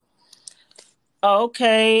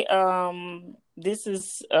Okay. This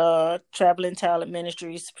is Traveling Talent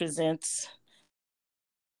Ministries presents.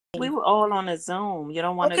 We were all on a Zoom. You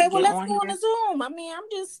don't want to Okay, well get let's on go on here? a Zoom. I mean,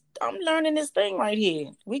 I'm learning this thing right here.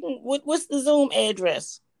 We can. What's the Zoom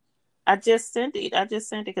address? I just sent it. I just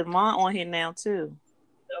sent it because mine on here now too.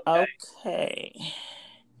 Okay. Okay.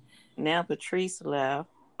 Now Patrice left.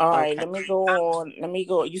 All right. Okay. Let me go on. Let me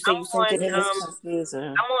go. You say I'm you sent it in It's this. confusing.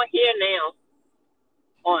 I'm on here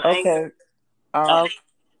now on Anchor. Okay. All right.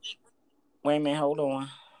 Oh, Wait a minute. Hold on.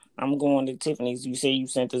 I'm going to Tiffany's. You say you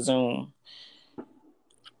sent the Zoom.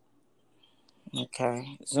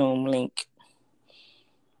 Okay. Zoom link.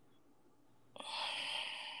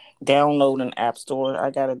 Download an app store. I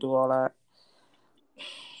gotta do all that.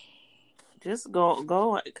 just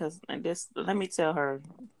go because this. Let me tell her.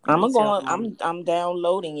 Let I'm me gonna go tell on. mom. I'm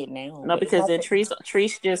downloading it now, No, but it's because not then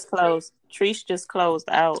Trish just closed. Trish just closed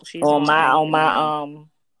out. She's on on my Anchor on my now.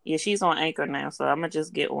 Yeah, she's on Anchor now. So I'm gonna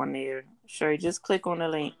just get on there. Sure, just click on the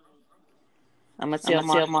link. I'm gonna tell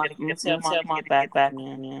Monica. I'm Tell gonna tell Monica mom to get back back.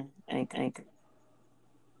 in. Yeah, Anchor.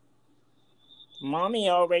 Mommy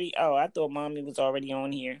already. Oh, I thought mommy was already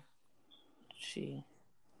on here. She.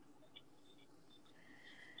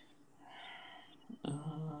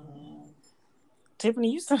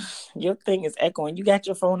 Tiffany, your thing is echoing. You got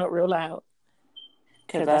your phone up real loud.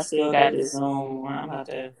 Because I still got this Zoom. I'm about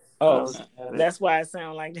to Oh, close it out. that's why it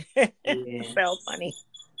sounds like that. It Yeah. sounds funny.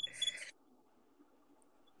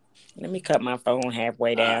 Let me cut my phone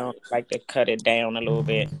halfway down. I like to cut it down a little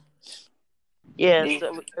bit. Yes.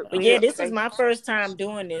 But yeah, this is my first time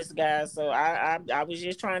doing this, guys. So I was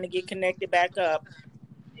just trying to get connected back up.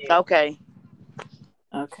 Okay.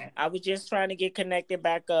 Okay. I was just trying to get connected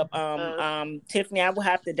back up. Tiffany, I will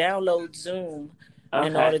have to download Zoom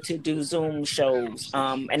in Okay. order to do Zoom shows.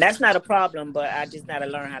 And that's not a problem, but I just gotta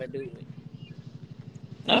learn how to do it.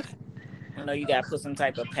 Okay. I know you gotta put some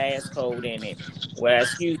type of passcode in it. Well,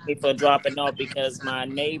 excuse me for dropping off because my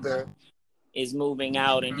neighbor is moving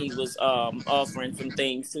out and he was offering some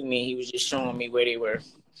things to me. He was just showing me where they were.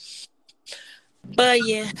 But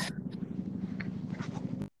yeah.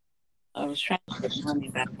 I was trying to get money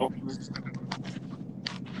back on.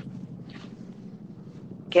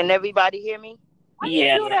 Can everybody hear me? How you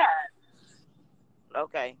Yeah. do that?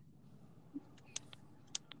 Okay.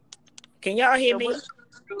 Can y'all hear So me?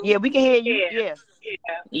 yeah, we can hear you. Yeah. Yeah. Yeah.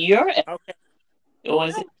 You're. Okay. Or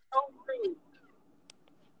is it? So rude.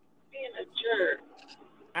 Being a jerk.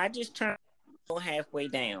 I just turned halfway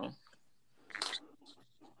down.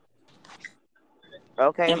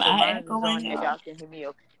 Okay. Am So I mine is echoing on. If y'all? y'all can hear me,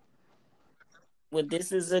 okay. Well,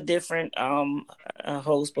 this is a different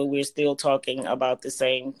host, but we're still talking about the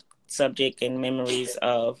same subject and memories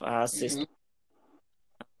of our sister Mm-hmm.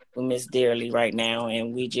 who miss dearly right now,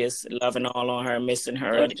 and we just loving all on her, missing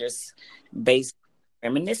her, Oh, and just basically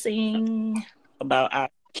reminiscing about our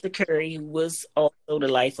sister Curry, who was also the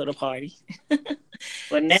life of the party.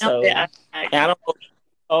 but now So that I I don't know if you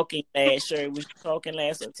were talking last, Sherry, was you talking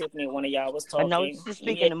last, or Tiffany, one of y'all was I know talking? this is yeah.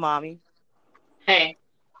 speaking to mommy. Hey,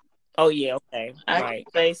 Oh yeah, okay, I can right.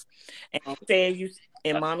 say And something. said you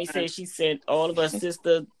and mommy said she sent all of her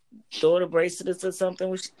sister daughter bracelets or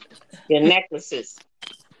something. Your necklaces.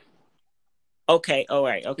 Okay, all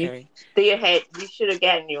right, You okay. still had. You should have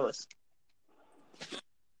gotten yours.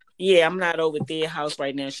 Yeah, I'm not over at their house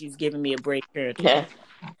right now. She's giving me a break currently. Yeah.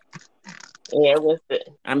 Yeah. It was the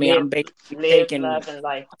I mean, I'm basically live, taking love, and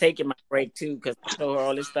life. taking my break too because I told her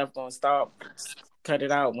all this stuff gonna stop. Cut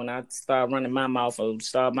it out when I start running my mouth or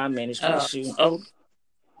start my ministry. Shoot, Oh.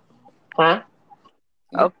 Huh?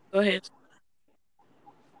 Okay. go ahead.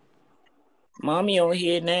 Mommy on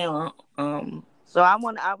here now. So I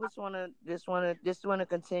was wanna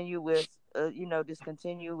continue with just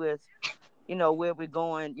continue with where we're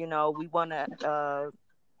going. We wanna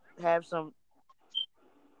have some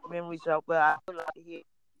memories of, but I would like to hear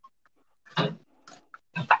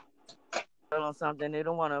on something. They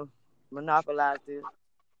don't want to monopolize the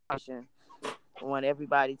discussion. I want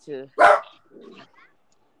everybody to.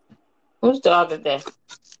 Whose dog is that?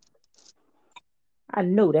 I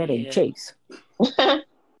know that ain't Yeah. Chase.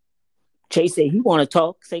 Chase said he want to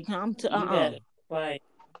talk. Say come to You got it. Right.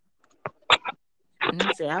 And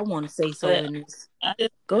he said I want to say so But in this. I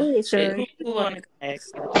just Go ahead, who Sherry. want to go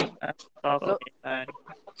next? I talk over Go. anybody.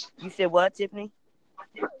 You said what, Tiffany?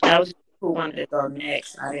 I was who wanted to go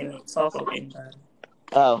next. I didn't talk over anybody.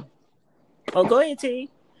 Oh. Oh, go ahead, T.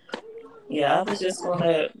 Yeah, I was just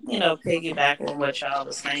gonna, piggyback on what y'all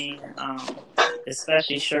was saying,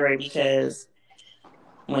 especially Sherry, because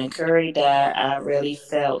when Curry died, I really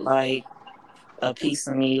felt like a piece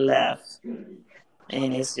of me left,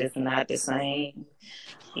 and it's just not the same.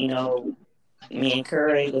 You know, me and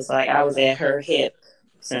Curry was like, I was at her hip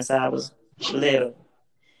since I was little.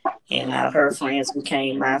 And now her friends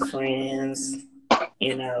became my friends.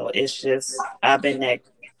 It's just, I've been that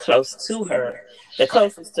close to her, the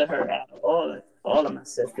closest to her out of all of my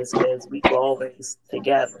sisters, because we were always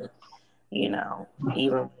together.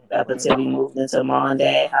 Even up until we moved into mom and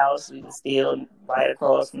dad's house, we were still right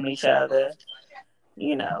across from each other.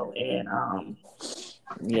 And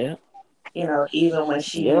Yeah. even when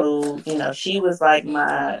she Yep. moved, she was like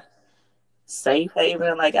my safe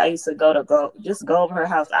haven. Like I used to go over her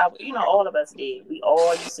house. All of us did. We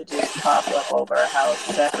all used to just pop up over her house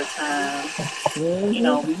separate times.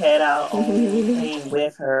 We had our own thing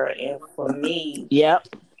with her, and for me, Yep.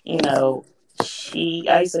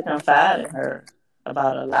 I used to confide in her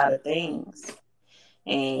about a lot of things.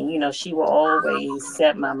 And, she would always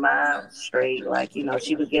set my mind straight. Like,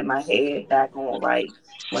 she would get my head back on right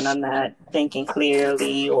when I'm not thinking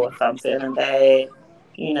clearly or if I'm feeling bad.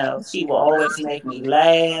 She will always make me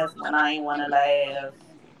laugh when I ain't want to laugh.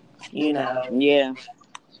 You know, Yeah.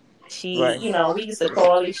 she, Right. we used to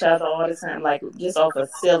call each other all the time, like just off of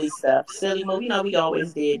silly stuff, silly movie. We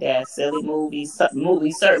always did that. Silly movies, certain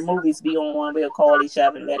movies be on. We'll call each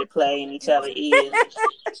other and let it play in each other's ears,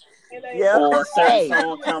 Yep. or a certain Hey.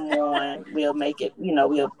 song come on. We'll make it.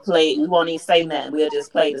 We'll play. We won't even say nothing. We'll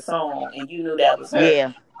just play the song, and you knew that was her.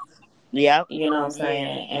 Yeah. Yep. You know what I'm Yeah.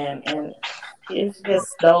 saying? And it's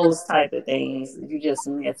just those type of things you just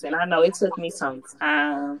miss. And I know it took me some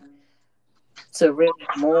time to really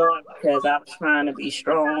mourn because I was trying to be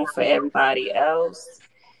strong for everybody else.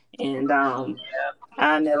 And I'll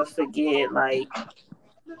never forget, like,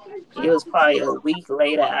 it was probably a week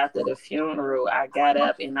later after the funeral, I got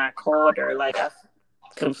up and I called her. Like, I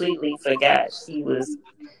completely forgot she was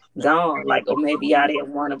gone. Like, or maybe I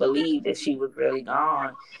didn't want to believe that she was really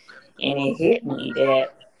gone. And it hit me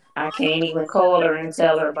that I can't even call her and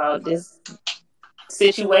tell her about this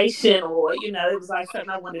situation, or it was like something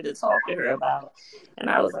I wanted to talk to her about, and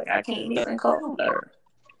I was like, I can't even call her.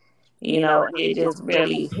 It just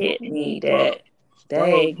really hit me that,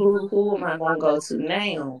 dang, who am I gonna go to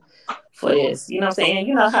now for this? You know what I'm saying?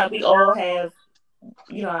 You know how we all have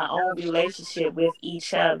our own relationship with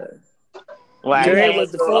each other. You Right. Girl have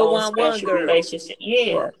was the your own 411 special girl. relationship,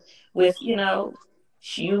 yeah, with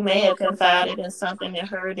you may have confided in something in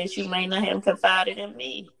her that you may not have confided in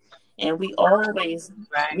me. And we all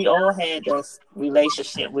had this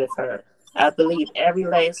relationship with her. I believe every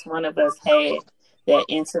last one of us had that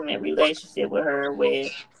intimate relationship with her where,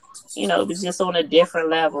 it was just on a different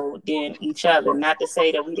level than each other. Not to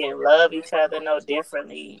say that we didn't love each other no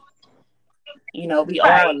differently. We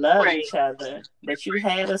all love each other, but you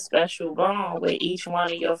had a special bond with each one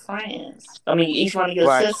of your friends. I mean, each one of your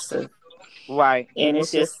Right. sisters. Right. And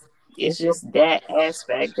it's just that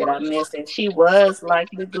aspect that I missed. And she was like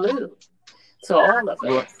the glue to all of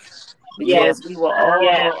Well, us yeah. because we were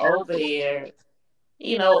all over there,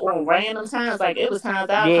 on random times. Like it was times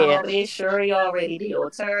I'll come Yeah. over there, Shuri already did, or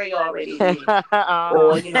Terry already did. Uh-huh.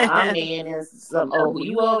 Or, I'm in and some, oh,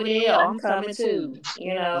 you over there? Oh, I'm coming too.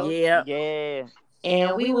 Yeah. Yeah.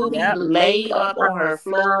 And we will be Yep. laid up on her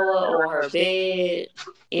floor or her bed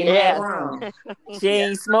in that Yes. room. She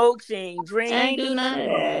ain't smoke. She ain't I ain't drink. do none of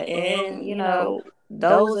that. And,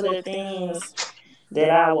 those are the things that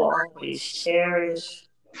I will always cherish.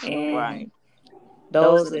 Right. And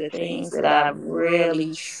those are the things that I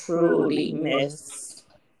really, truly miss.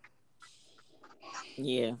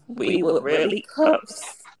 Yeah. We were really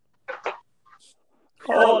close.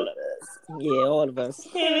 All of us. Yeah. All of us.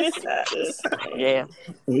 And it's not the Yeah.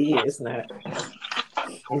 same. Yeah, it's not.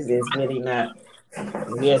 It's really not.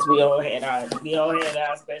 Yes, we all had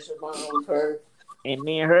our special bond with her. And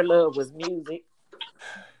me and her love was music.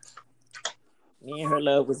 Me and her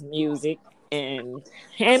love was music and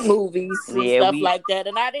movies and Yeah. stuff We like that.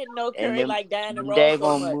 And I didn't know and Curry them liked Diana Ross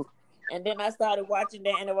so much. daggone. And then I started watching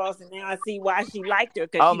Diana Ross, and now I see why she liked her,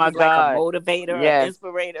 because Oh she my was like a God. motivator, an Yes.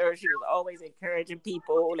 inspirator. She was always encouraging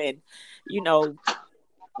people, and you know,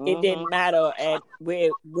 it Mhm. didn't matter at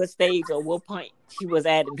what stage or what point she was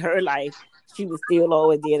at in her life. She was still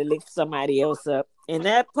always there to lift somebody else up. And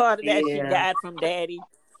that part of that she Yeah. got from Daddy,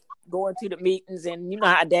 going to the meetings, and you know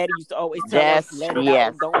how Daddy used to always tell us, That's let it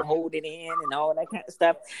yes. out, don't hold it in, and all that kind of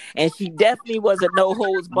stuff. And she definitely was a no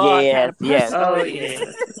holds barred kind Yes. of Yes. Oh, personality.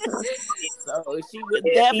 yeah. So she would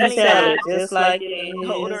She definitely tell not it just like it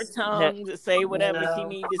hold her is. tongue to say You whatever she know.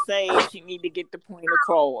 need to say if she need to get the point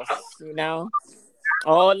across.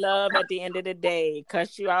 All love at the end of the day.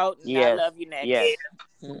 Cuss you out and I Yes. love you Yes.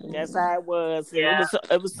 next. That's Mm. how it was. And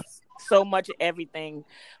it was so much of everything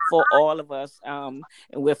for all of us, and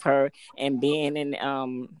with her, and being in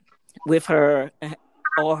with her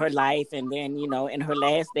all her life, and then in her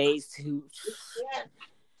last days too.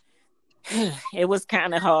 It was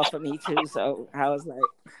kind of hard for me too. So I was like,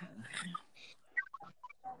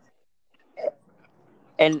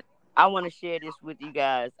 And I want to share this with you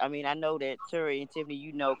guys. I mean, I know that Turi and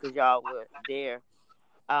Tiffany, because y'all were there.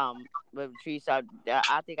 But Teresa,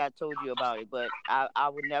 I think I told you about it, but I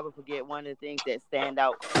will never forget one of the things that stand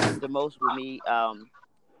out the most with me,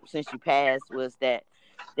 since she passed, was that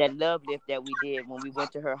love lift that we did when we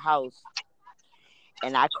went to her house.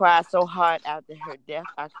 And I cried so hard after her death.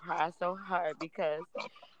 I cried so hard because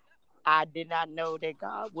I did not know that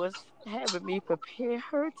God was having me preparing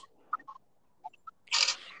her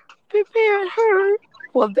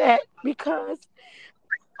for that, because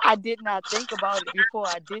I did not think about it before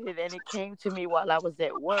I did it, and it came to me while I was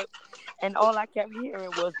at work, and all I kept hearing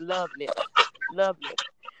was love lift, love lift.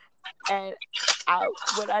 And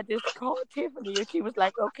when I just called Tiffany, and she was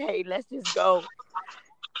like, "Okay, let's just go."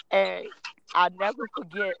 And I'll never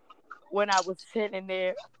forget when I was sitting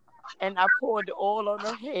there and I poured the oil on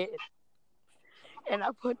her head and I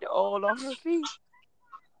put the oil on her feet,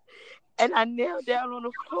 and I knelt down on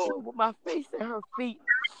the floor with my face at her feet,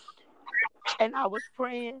 and I was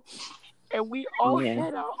praying, and we all yeah,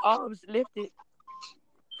 had our arms lifted.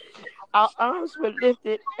 Our arms were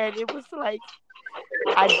lifted, and it was like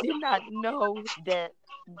I did not know that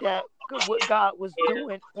what God was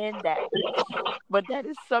doing in that. But that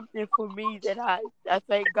is something for me that I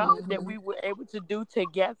thank God that we were able to do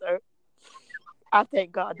together. I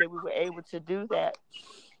thank God that we were able to do that.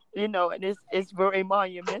 And it's very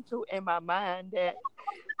monumental in my mind that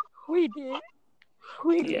we did.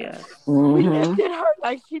 We did. Yeah. We mm-hmm. lifted her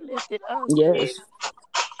like she lifted us. Yes.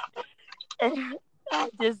 And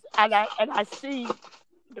I see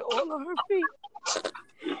the oil on her feet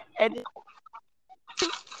and her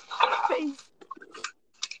face.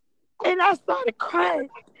 And I started crying.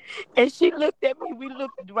 And she looked at me. We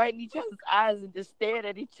looked right in each other's eyes and just stared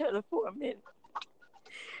at each other for a minute.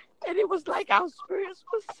 And it was like our spirits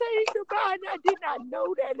were saying goodbye. And I did not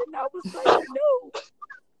know that. And I was like,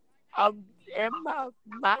 no. In my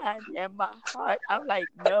mind and my heart, I'm like,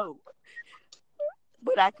 no.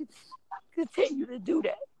 But I could continue to do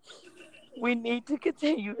that. We need to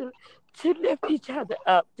continue to lift each other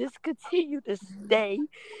up. Just continue to stay.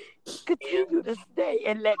 Continue to stay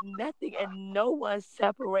and let nothing and no one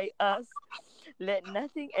separate us. Let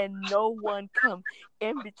nothing and no one come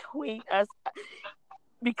in between us,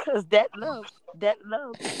 because that love,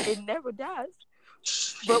 it never dies.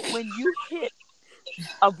 But when you hit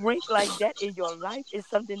a brink like that in your life, it's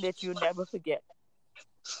something that you'll never forget.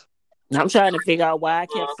 I'm trying to figure out why I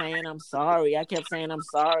kept saying I'm sorry. I kept saying I'm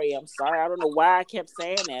sorry. I'm sorry. I don't know why I kept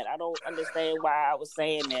saying that. I don't understand why I was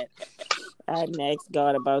saying that. I hadn't asked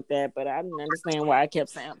God about that, but I didn't understand why I kept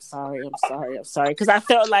saying I'm sorry. I'm sorry. I'm sorry. Because I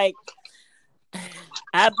felt like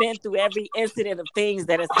I've been through every incident of things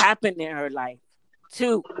that has happened in her life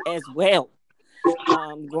too, as well.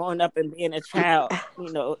 Growing up and being a child,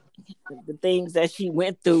 the things that she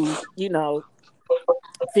went through,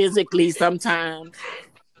 physically sometimes.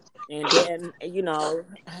 And then,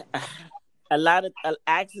 a lot of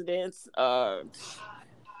accidents. I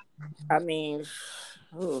mean,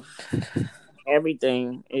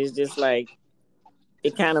 everything is just like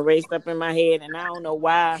it kind of raced up in my head, and I don't know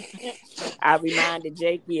why. I reminded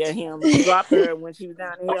Jakey of him dropping her when she was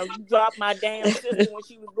down the hill. You dropped my damn sister when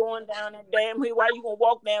she was going down that damn hill. Why you gonna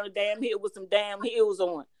walk down the damn hill with some damn heels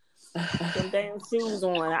on? Some damn shoes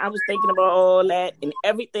on. I was thinking about all that, and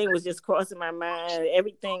everything was just crossing my mind.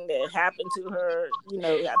 Everything that happened to her,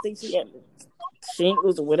 I think she had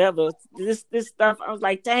shingles or whatever. This stuff, I was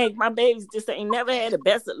like, dang, my babies just ain't never had the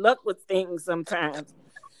best of luck with things sometimes.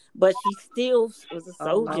 But she still was a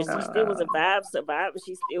soldier. She still was a survivor.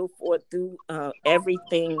 She still fought through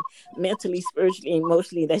everything mentally, spiritually,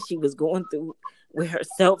 emotionally that she was going through with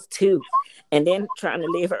herself too. And then trying to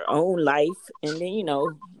live her own life. And then,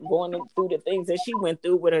 going through the things that she went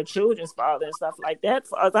through with her children's father and stuff like that. As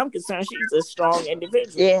far as I'm concerned, she's a strong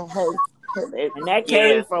individual. Yeah. And that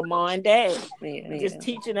came from mom and dad. Yeah. Just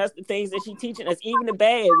teaching us the things that she teaching us, even the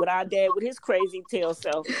bad with our dad with his crazy tail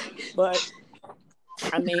self. But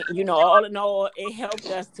I mean, all in all, it helped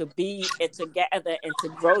us to be together and to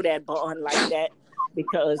grow that bond like that,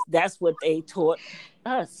 because that's what they taught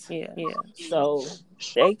us. Yeah. So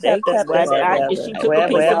They kept us together. she took a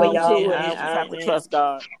piece of me too, and I you just have to trust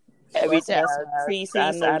God. Every time. That's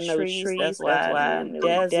why I know Trees. That's why I knew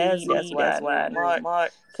Desi. That's why I knew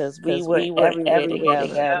Mark. Because we were everywhere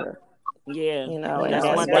together. Yeah, And that's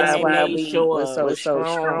that's one thing they why made we sure was so of.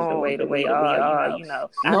 strong the way we are. No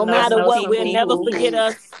I matter know what, some we'll never people forget who,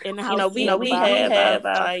 us in the house seeing the we body. have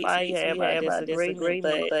our fights, we have our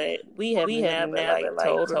disagreement, but we have never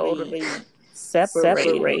like totally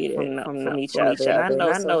separated from each other. And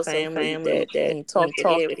I know some families that ain't talked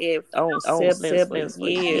to their own siblings for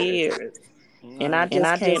years. And I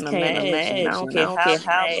just can't imagine. I don't care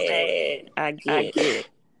how mad I get.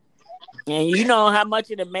 And you know how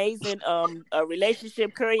much an amazing a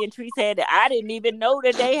relationship Curry and Treese had that I didn't even know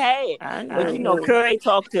that they had. But you know, Curry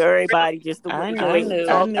talked to everybody just the way he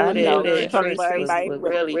talked. I knew He that talked about Treese everybody was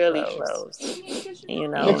anyway. really close.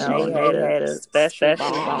 And they had a special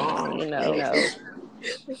bond,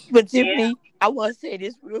 But Tiffany, I want to say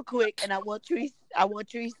this real quick, and I want Treese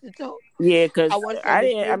to talk. Yeah, because I want to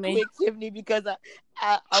say this real quick, Tiffany, because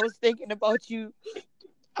I was thinking about you.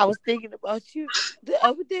 I was thinking about you the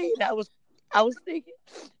other day, and I was thinking,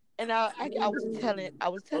 and I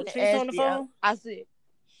was telling Treese on the Ashley, phone. I said,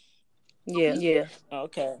 yeah.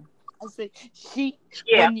 Okay. I said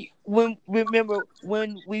when remember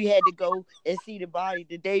when we had to go and see the body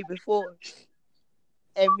the day before,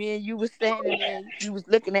 and me and you was standing there, you was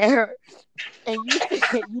looking at her, and you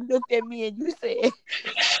said, you looked at me and you said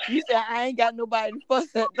I ain't got nobody to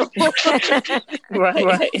fuss at no more.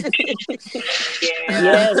 Right.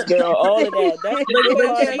 Yes, girl, all of that. That's the good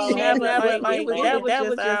part about having that was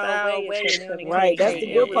just our way of communicating. Right, that's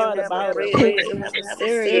the good part about it. It was never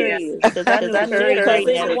serious because I knew Curry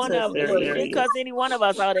never any one took of it us. She didn't serious. cuss any one of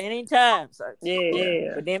us out at any time. So.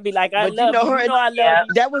 Yeah. But then be like, I But love you. You know I love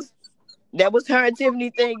you. That was her and Tiffany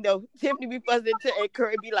thing though. Tiffany be fussing and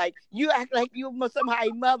Curry be like, you act like you somehow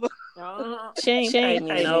your mother. She ain't paid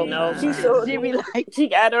me no. She be like, she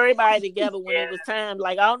got everybody together when it was time.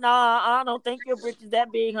 Like, oh no, I don't think your britches that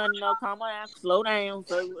big, honey. No, come on, slow down,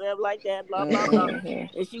 so whatever like that, blah blah blah.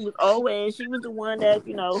 And she was the one that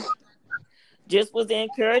just was the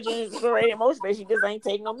encouraging, inspiring, motivation. She just ain't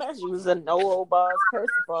taking no mess. She was a no old boss person,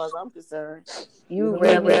 as far as I'm concerned. You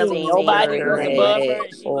never seen nobody was above her,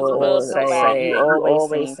 and she was above nobody. You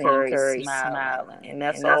always seen Curry smiling, and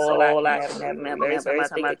that's all I can remember. Every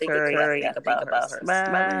time I think of Curry, I think about her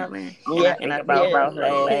smiling, and I think about her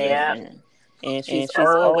laughing. And she's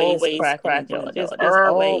always cracking jokes, just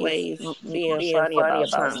always being funny about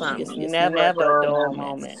something. It's never a dull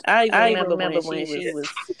moment. I even remember when she was,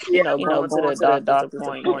 going to the doctor's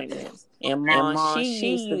appointments. And Mom,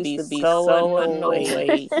 she used to be so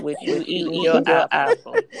annoyed with you eating your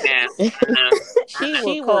apple.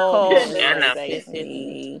 She would call me and say to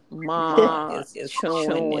me, Mom is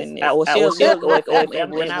chewing this. She'll look at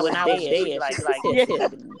me when I was there. She'd be like,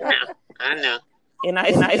 Tiffany. I know. And I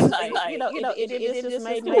like, it just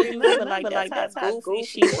made me remember like that's how goofy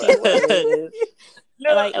she was.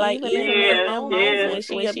 Like even in her moments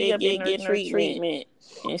when she up there getting her treatment,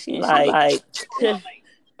 and she like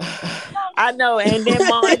I know. And then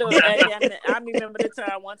Mom, look, I remember the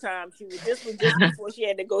time one time this was just before she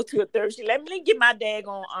had to go to a third. She let me get my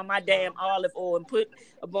my damn olive oil and put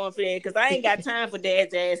a bun for that because I ain't got time for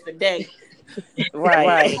Dad's ass today.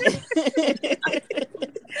 Right.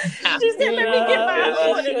 She said, let me get my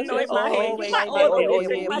oil and anoint my head. My oil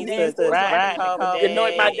and my damn oil.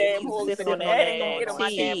 Anoint my damn oil. That ain't gonna get on my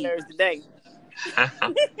damn nerves today.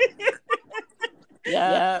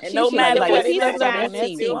 Yeah. And no matter what, he it on that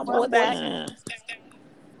tea one more time.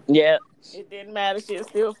 Yeah. It didn't matter. She'll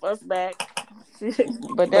still fuss back.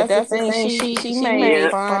 But that's the thing. She made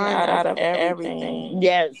fun out of everything.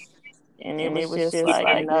 Yes. And it was just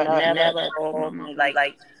like never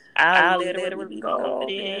like I literally be over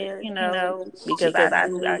there, because I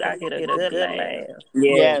knew I could get a good laugh.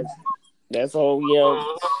 Yes. That's all. Yeah.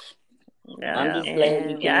 I'm just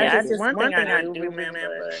glad. One thing I do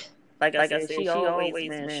remember. Like I said, she always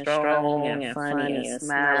been strong and funny and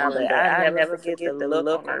smiling. But I never forget the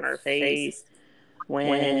look on her face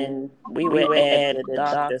when we were at the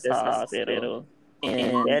doctor's hospital.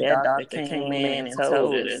 And that doctor came in and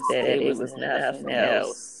told us that it was nothing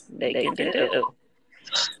else they can do.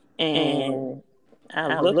 And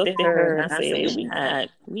I looked at her and I said,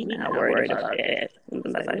 we not worried about that. We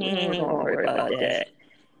was like, we ain't gonna worry about that.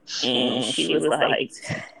 And she was like,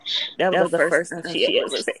 that was the first time she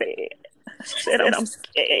ever said. She said, I'm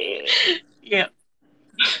scared. Yeah.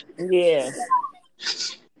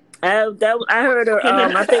 I heard her.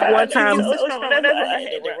 I think one time.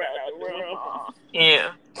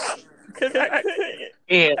 Yeah. Because I couldn't.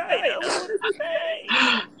 Yeah. I know what to say.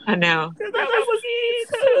 I know. Because I was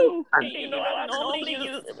scared too. I'm normally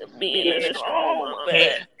used to being a strong one, but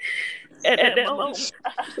at that moment.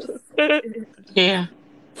 Yeah.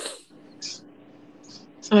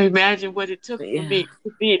 So imagine what it took for me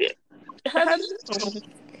to beat it. How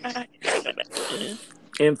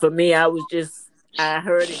And for me, I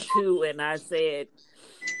heard it too, and I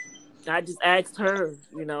just asked her,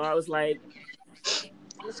 I was like,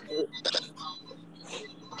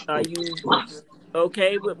 are you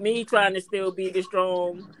okay with me trying to still be this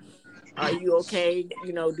strong? Are you okay?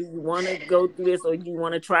 Do you want to go through this, or do you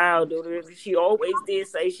want to try or do this? She always did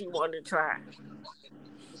say she wanted to try.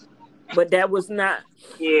 But that was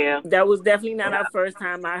definitely not our first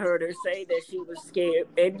time I heard her say that she was scared.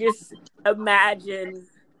 And just imagine,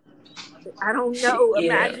 I don't know,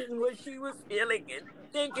 imagine what she was feeling and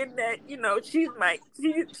thinking that, she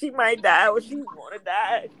might die or she want to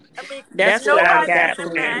die. I mean, that's what I nobody got can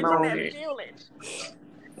from that imagine that moment. feeling.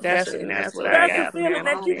 That's what I That's a got from feeling that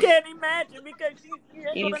that you moment. can't imagine because you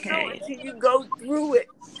ain't You gonna know can't. until you go through it.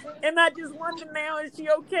 And I just wonder now, is she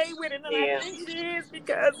okay with it? And I think she is,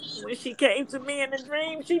 because when she came to me in a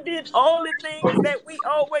dream, she did all the things that we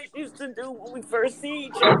always used to do when we first see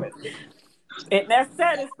each other. And that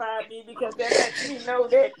satisfied me because that lets me know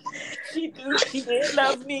that she did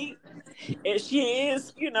love me. And she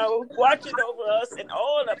is, watching over us and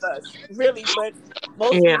all of us, really. But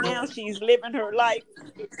mostly now she's living her life.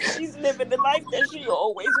 She's living the life that she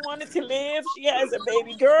always wanted to live. She has a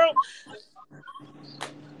baby girl.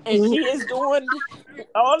 And she is doing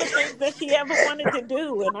all the things that she ever wanted to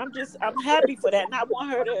do. And I'm happy for that. And I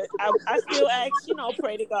want her to, I still ask,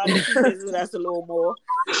 pray to God that she visits us a little more.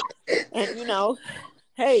 And,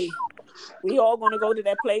 hey, we all going to go to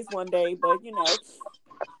that place one day. But,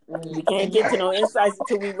 we can't get to no insights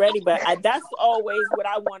until we're ready. But that's always what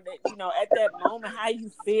I wanted, at that moment, how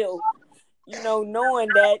you feel, knowing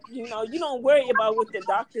that, you don't worry about what the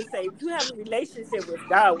doctors say. You have a relationship with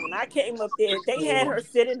God. When I came up there, they had her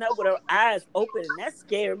sitting up with her eyes open, and that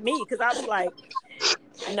scared me because I was like,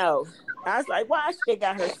 no. I was like, why they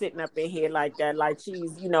got her sitting up in here like that? Like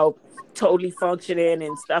she's, totally functioning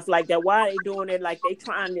and stuff like that. Why are they doing it? Like they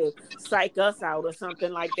trying to psych us out or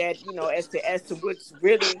something like that, as to what's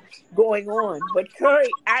really going on. But Curry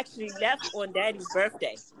actually left on Daddy's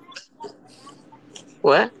birthday.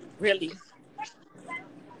 What? Really.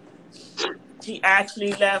 She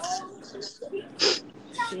actually left.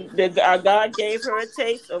 God gave her a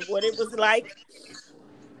taste of what it was like.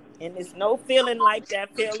 And it's no feeling like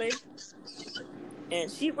that feeling. And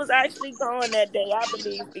she was actually gone that day, I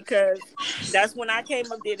believe, because that's when I came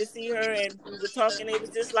up there to see her and we were talking. It was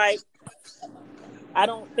just like, I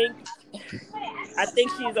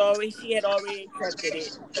think she had already accepted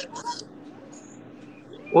it.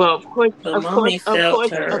 Well, of course, But Mommy felt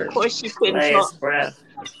her she couldn't talk. last breath.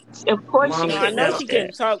 Of course, Mommy I know she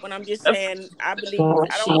couldn't felt talk, but I'm just saying, I believe, I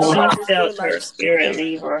she don't know, I just feel felt her like, spirit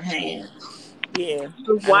leave her hand. yeah.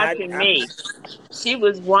 She was watching me. She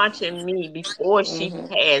was watching me before she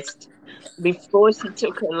passed. Before she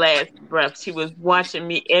took her last breath, she was watching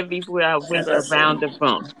me everywhere I went around the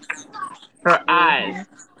room. Her eyes.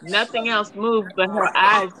 Nothing else moved, but her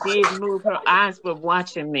eyes did move. Her eyes were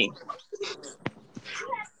watching me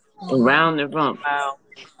around the room. Wow.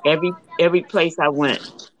 Every place I went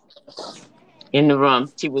in the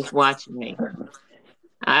room, she was watching me.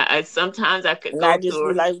 I sometimes I could And go I to just be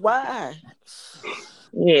her. like, why?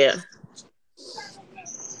 Yeah.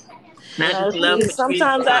 I just love her.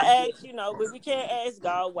 Sometimes I ask, but we can't ask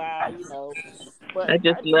God why, But I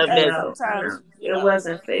just I just love ask that. sometimes, It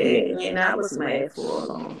wasn't fair. And I was mad for a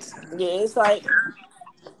long time. Yeah, it's like,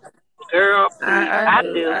 Girl, I I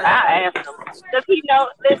do. do. I ask him. Because he know,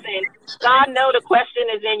 listen, God know the question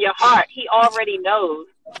is in your heart. He already knows.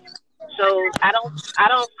 So I don't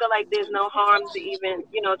feel like there's no harm to even,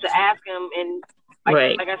 to ask him. And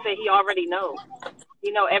Right. like I said, he already knows.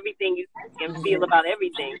 He know everything you think and feel about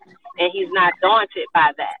everything. And he's not daunted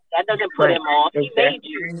by that. That doesn't put him off. He made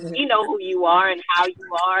you. He know who you are and how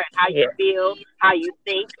you are and how you feel, how you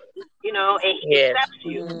think, and he accepts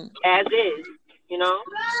you as is,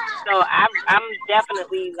 So I'm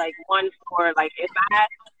definitely like one for like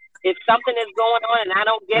if something is going on and I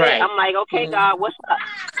don't get it, I'm like, okay, God, what's up?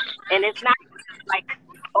 And it's not like,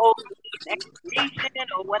 oh, an explanation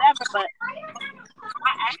or whatever, but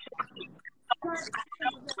I actually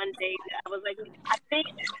one day I was like, I think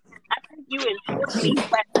you intentionally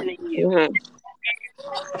questioning you.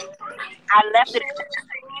 I left it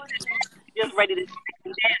just ready to take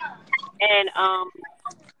me down. And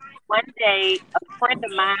one day a friend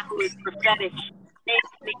of mine who is prophetic came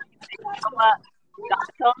to me and said, you know what? God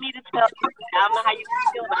told me to tell you. I don't know how you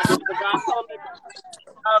feel about this, but God told me to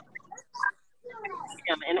love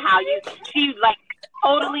him and how she like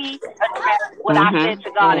totally addressed what I said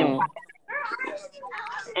to God in private.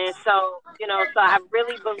 And so, so I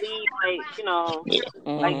really believe like,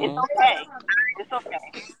 like it's okay. It's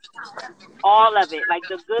okay. All of it, like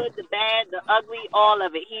the good, the bad, the ugly, all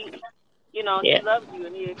of it. He loves you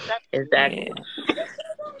and he accepts you. Exactly.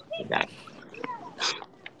 Exactly.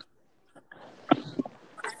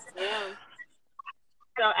 Yeah.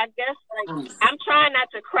 So I guess I'm trying not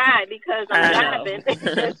to cry because I'm driving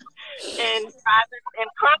and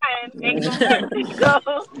crying ain't gonna let me go.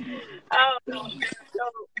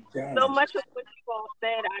 So much of what you all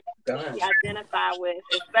said I completely identify with,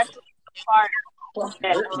 especially the part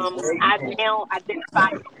that I now identify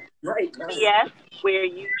with BS, where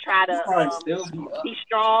you try to be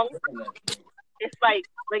strong. It's like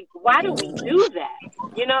why do we do that?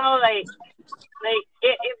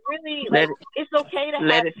 It really it's okay to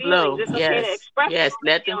let have it feelings. flow. It's okay to Yes. express Yes.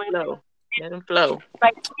 Let them feelings. flow. Let them flow.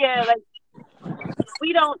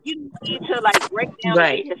 You don't need to break down and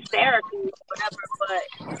Right. get hysterical or whatever, but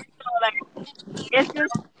it's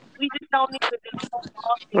just we just don't need to just hold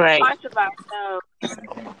on to Right. parts of ourselves.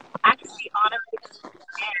 I can be honest with you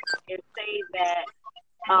and say that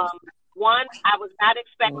one, I was not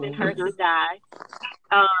expecting her to die.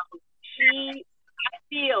 I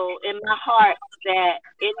feel in my heart that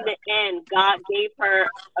in the end God gave her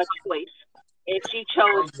a choice and she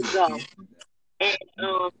chose to go. And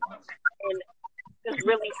just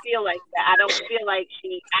really feel like that. I don't feel like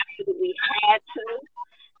she absolutely had to.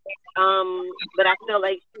 But I feel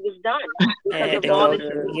like she was done because of all that she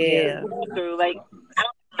was going through. I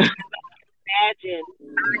don't imagine,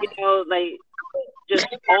 just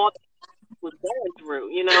all that she was going through,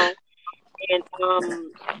 and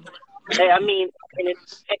I mean, in an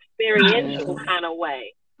experiential kind of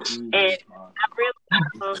way. And I really,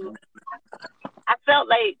 I felt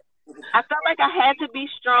like I had to be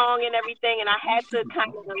strong and everything, and I had to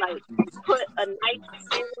kind of put a nice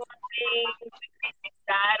spin on things,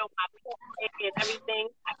 died on my point and everything.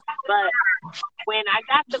 But when I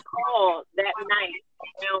got the call that night,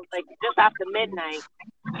 just after midnight,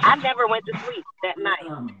 I never went to sleep that night.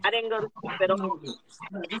 I didn't go to sleep at all.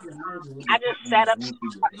 I just sat up and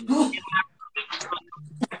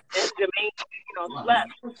Jermaine,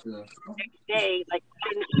 slept the next day, I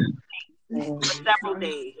didn't eat for several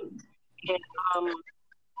days. And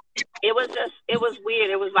it was weird.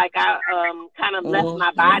 It was like I kind of left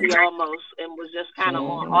my body almost and was just kind of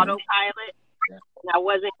on autopilot. And I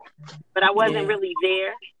wasn't really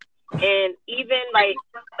there. And even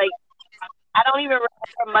I don't even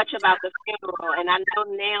remember much about the funeral, and I know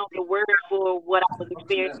now the word for what I was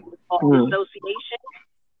experiencing was called dissociation,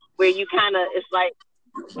 where you kind of, it's like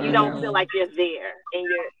you don't feel like you're there, and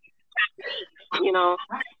you're,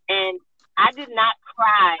 and I did not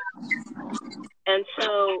cry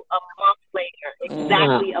until a month later,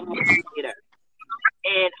 exactly a month later,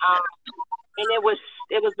 and it was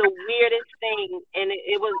the weirdest thing, and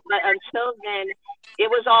it was until then. It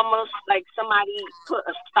was almost like somebody put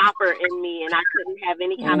a stopper in me, and I couldn't have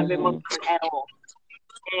any kind of emotion at all.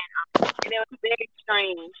 And it was very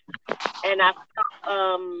strange. And I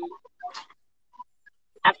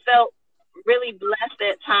felt really blessed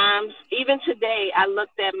at times. Even today, I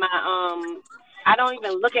looked at my I don't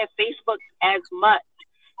even look at Facebook as much,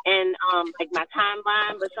 and my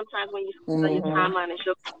timeline. But sometimes when you see on your timeline, it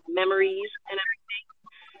shows memories and everything.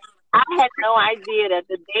 I had no idea that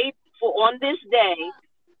the day on this day,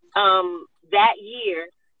 that year,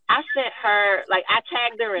 I sent her, I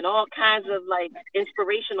tagged her in all kinds of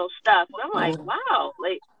inspirational stuff. And I'm like, wow,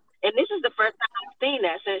 and this is the first time I've seen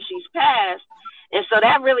that since she's passed. And so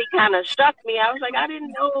that really kind of struck me. I was like, I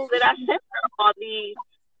didn't know that I sent her all these.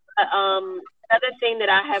 Other thing that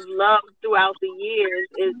I have loved throughout the years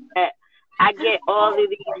is that I get all of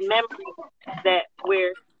these memories that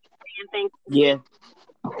we're saying things. Yeah.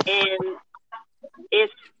 And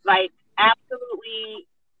it's absolutely,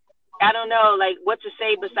 I don't know what to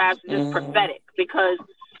say besides just prophetic, because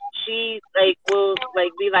she will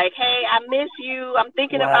be like, hey, I miss you, I'm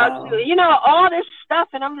thinking about you, all this stuff,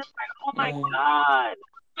 and I'm just like, oh my god,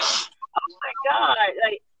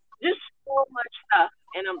 just so much stuff.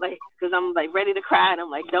 And I'm because I'm ready to cry, and I'm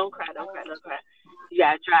like, don't cry, you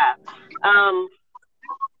gotta try.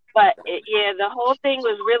 But the whole thing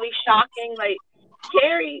was really shocking.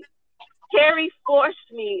 Carrie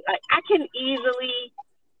forced me.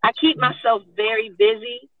 I keep myself very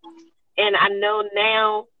busy, and I know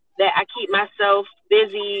now that I keep myself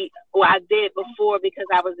busy, or I did before, because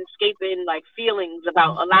I was escaping feelings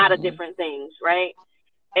about a lot of different things, right?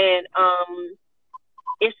 And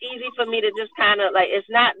it's easy for me to just kind of it's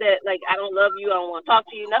not that I don't love you, I don't want to talk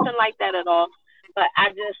to you, nothing like that at all. But I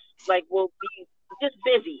just will be just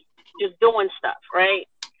busy, just doing stuff, right?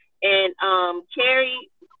 And Carrie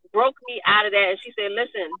broke me out of that, and she said,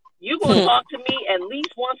 listen, you're going to talk to me at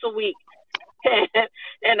least once a week.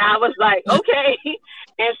 And I was like, okay.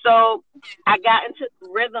 And so I got into the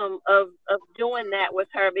rhythm of doing that with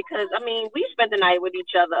her because I mean we spent the night with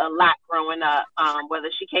each other a lot growing up. Whether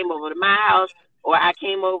she came over to my house or I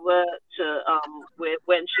came over to with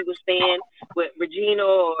when she was staying with Regina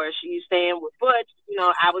or she was staying with Butch, you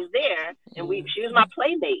know, I was there and she was my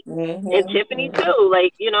playmate. And Tiffany too,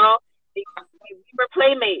 like, you know, we were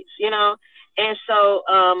playmates, you know. And so,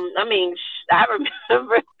 I mean, I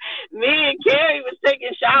remember me and Carrie was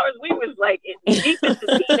taking showers. We was like deep into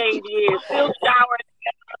teenage years, still showering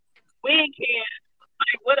together. We didn't care,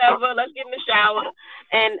 like whatever. Let's get in the shower,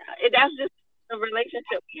 and that's just the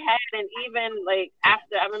relationship we had. And even like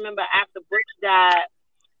after, I remember after Butch died,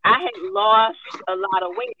 I had lost a lot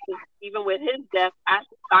of weight. Even with his death, I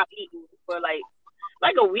stopped eating for like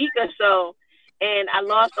a week or so, and I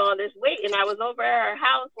lost all this weight. And I was over at her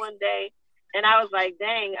house one day. And I was like,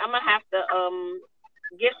 dang, I'm going to have to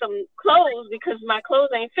get some clothes because my clothes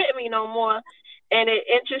ain't fitting me no more. And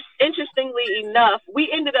interestingly enough,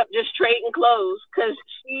 we ended up just trading clothes because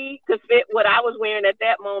she could fit what I was wearing at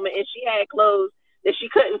that moment. And she had clothes that she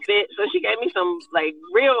couldn't fit. So she gave me some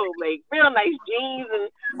real nice jeans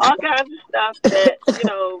and all kinds of stuff that, you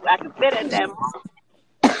know, I could fit at that moment.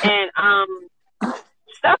 And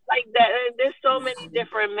stuff like that. There's so many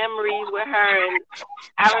different memories with her, and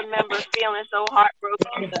I remember feeling so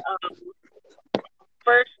heartbroken the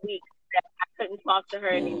first week that I couldn't talk to her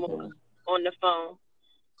anymore on the phone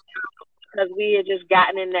because we had just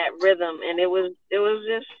gotten in that rhythm, and it was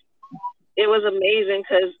amazing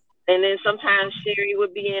because. And then sometimes Sherry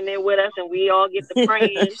would be in there with us, and we all get to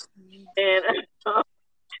praying, and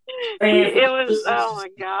it was oh my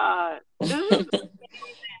God.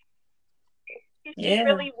 She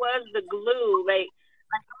really was the glue. Like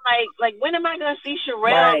when am I gonna see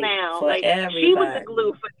Sherelle now? Like she was the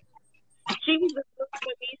glue for me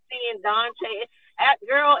seeing Dante.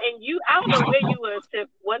 Girl, and you, I don't know where you was.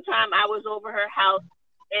 One time I was over her house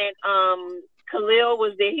and Khalil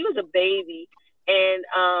was there. He was a baby, and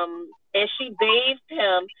she bathed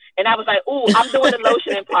him, and I was like, "Ooh, I'm doing the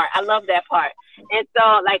lotioning part. I love that part." And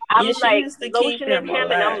so like I'm like lotioning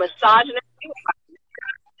him, and I'm massaging him.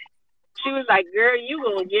 She was like, "Girl, you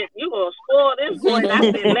gonna spoil this boy." And I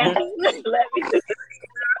said, "Let me do it."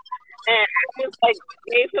 And I just like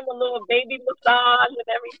gave him a little baby massage and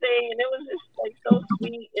everything, and it was just like so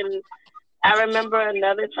sweet. And I remember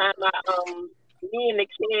another time, me and the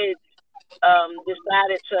kids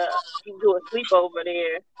decided to do a sleepover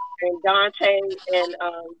there, and Dante and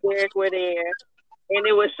Derek were there. And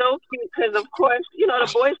it was so cute because, of course, you know,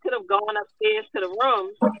 the boys could have gone upstairs to the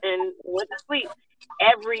rooms and went to sleep.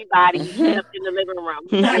 Everybody slept in the living room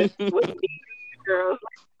with the girls,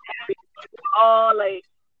 all like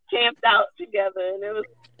camped out together, and it was.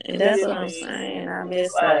 That's what I'm saying. I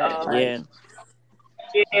miss that.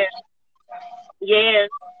 Yeah.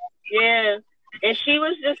 And she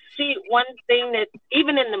was one thing that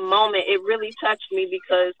even in the moment it really touched me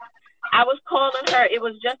because I was calling her. It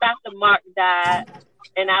was just after Mark died,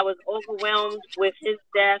 and I was overwhelmed with his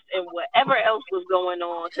death and whatever else was going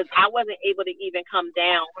on because I wasn't able to even come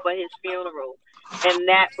down for his funeral, and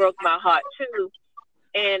that broke my heart too.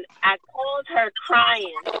 And I called her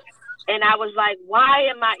crying, and I was like, "Why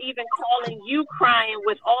am I even calling you crying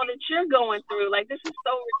with all that you're going through? Like, this is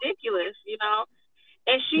so ridiculous, you know?"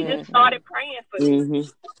 And she just started praying for me,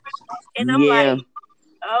 and I'm like,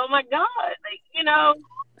 "Oh my God!" Like, you know.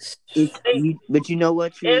 But you know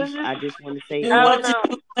what, Trish? I just want to say, you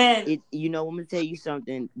know, I'm gonna tell you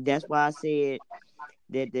something. That's why I said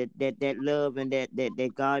that love and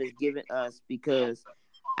that God has given us, because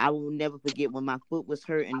I will never forget when my foot was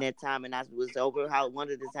hurting that time, and I was over house. One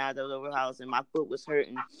of the times I was over house, and my foot was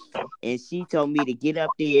hurting, and she told me to get up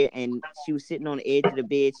there, and she was sitting on the edge of the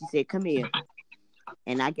bed. She said, "Come here."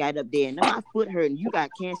 And I got up there, and my foot hurting. You got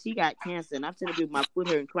cancer. She got cancer, and I'm sitting there with my foot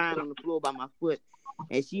hurting, crying on the floor by my foot.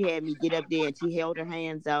 And she had me get up there, and she held her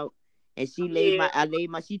hands out, and she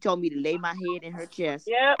she told me to lay my head in her chest.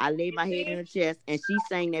 Yep. I laid my head in her chest, and she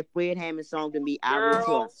sang that Fred Hammond song to me, "I Will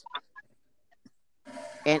Trust."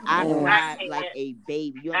 And I cried like a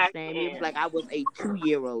baby. You understand me? It was like I was a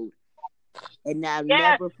 2-year-old. And I'll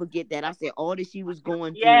never forget that. I said all that she was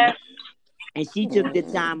going through. And she took the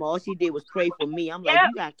time. All she did was pray for me. I'm like,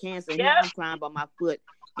 you got cancer. And here I'm crying by my foot.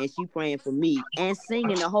 And she praying for me. And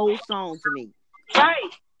singing the whole song to me.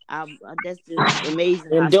 Right. That's just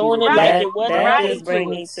amazing. And doing it like it wasn't that just bring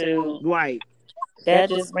me to That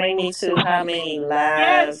just bring me to how many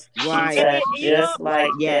lives she touched, just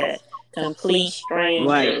like that. Complete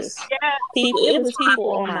strangers. People, it was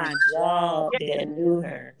people on my job that knew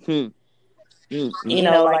her. You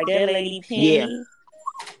know, like that lady Penny.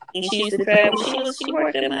 and she used to travel. She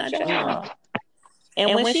worked at my job.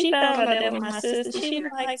 And when she found out that was my sister, she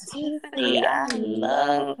was like, Tiffany, I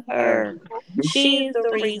love her. She's the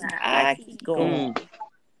reason I keep going.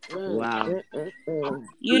 Wow.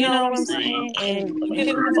 You know what I'm saying? And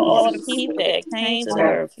for all the people that came to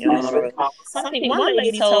her funeral, one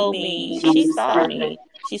lady told me, she saw me.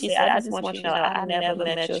 She said, I just want you to know, I never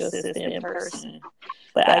met your sister in person.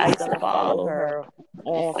 But I used to follow her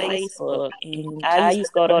on Facebook, and I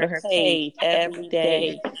used to go to her page every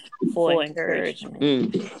day for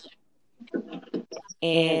encouragement.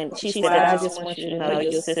 And she said, I just want you to know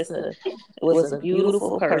your sister was a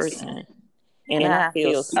beautiful person. And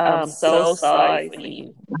I'm so sorry for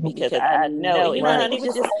you, because I know, honey, it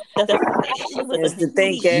was just she was to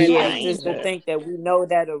think that we know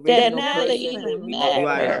that original never person, even met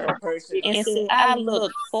her, and said, I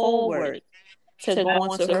look forward to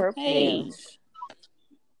going to her page.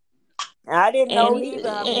 I didn't know either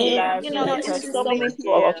how many lives she had touched. So many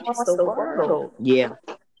people across the world. Yeah.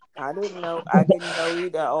 I didn't know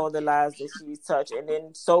either all the lives that she's touched. And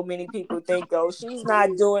then so many people think, oh, she's not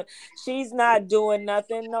doing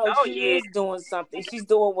nothing. No, she is doing something. She's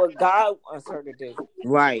doing what God wants her to do.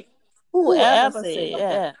 Right. Whoever said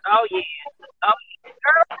that? Oh yeah.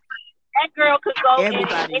 That girl could go in any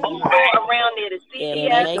store around there to see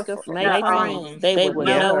make friends. They would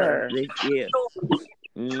know her. Yeah.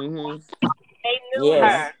 Mm-hmm. They knew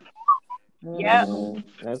her. Yep.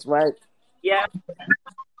 That's right. Yep.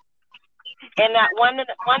 And that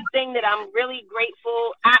one thing that I'm really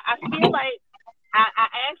grateful, I feel like I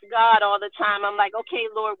ask God all the time. I'm like, okay,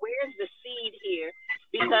 Lord, where's the seed here?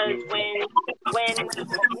 Because when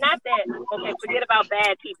not that, okay, forget about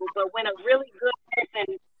bad people, but when a really good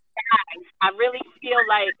person dies, I really feel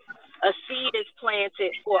like a seed is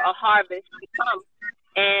planted for a harvest to come.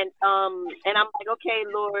 And I'm like, okay,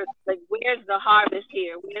 Lord, like, where's the harvest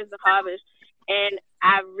here? Where's the harvest? And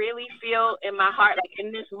I really feel in my heart, like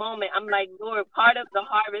in this moment, I'm like, Lord, part of the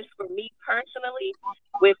harvest for me personally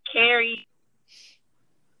with Carrie.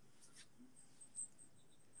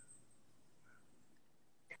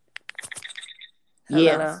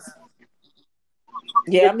 Yeah.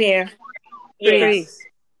 Yeah, I'm here. Yes.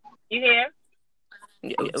 You hear?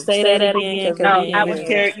 Say that again. I was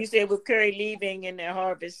Carrie. You said with Carrie leaving in their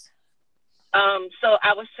harvest. So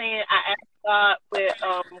I was saying I asked God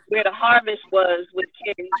where the harvest was with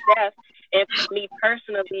Carrie's death, and for me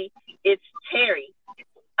personally, it's Terry.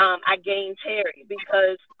 I gained Terry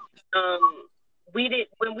because we did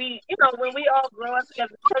when we all grow up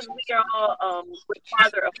together, because we are all we're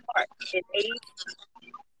farther apart in age.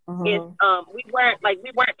 We weren't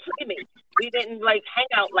playmates. We didn't like hang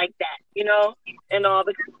out like that, and all,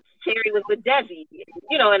 because Terry was with Desi,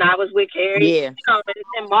 and I was with Carrie, and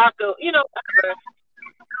Marco, whatever.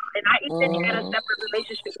 And I even had a separate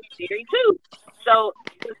relationship with Terry too. So,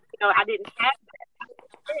 I didn't have that.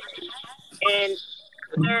 And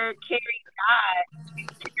after Carrie died,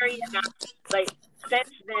 Terry and I, like,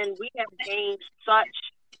 since then, we have gained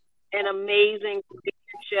such an amazing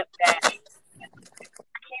relationship that I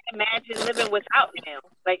can't imagine living without him.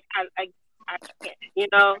 Like, I can't,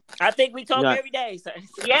 I think we talk every day. So.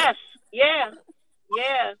 Yes, yeah.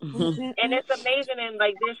 And it's amazing. And,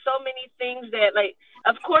 like, there's so many things that, like,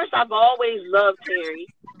 of course, I've always loved Terry.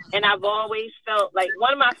 And I've always felt like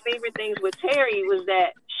one of my favorite things with Terry was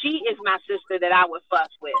that she is my sister that I would fuss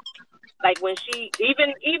with. Like, when she,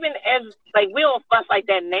 even as, like, we don't fuss like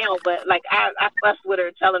that now, but, like, I fussed with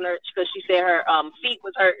her, telling her, because she said her feet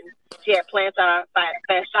was hurting. She had plantar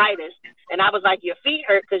fasciitis. And I was like, your feet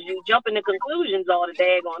hurt because you jump into conclusions all the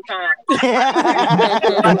daggone time.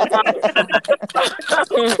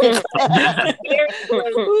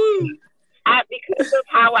 Because of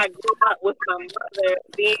how I grew up with my mother,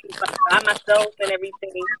 being by myself and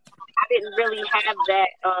everything, I didn't really have that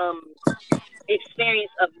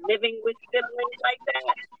experience of living with siblings like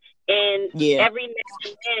that. And every now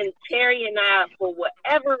and then, Terry and I, for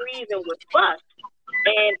whatever reason, would fuss.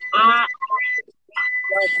 And I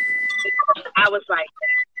was like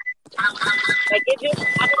it just,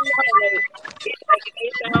 I don't know,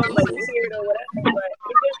 it sounds like weird or whatever, but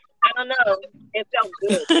it just, I don't know, it felt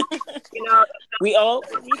good,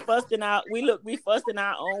 We fussed in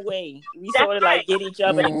our own way. We sort of like get each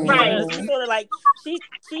other. Right. We sort of like,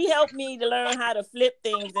 she helped me to learn how to flip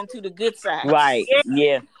things into the good side. Right.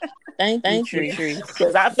 Yeah. Thank you, Tree.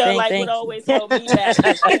 Because I felt like what always held me back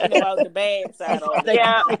was thinking about the bad side of it.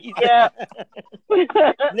 Yeah.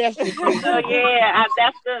 So yeah,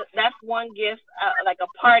 that's one gift, like a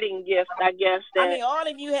parting gift, I guess. I mean, all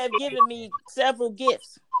of you have given me several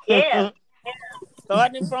gifts. Yeah.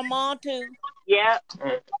 Starting from Mom too. Yeah.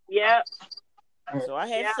 So I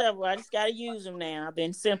have Yeah. several. I just gotta use them now. I've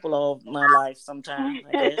been simple all my life sometimes,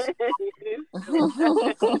 I guess.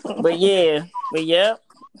 But yeah,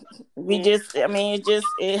 we just, I mean,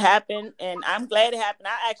 it happened, and I'm glad it happened.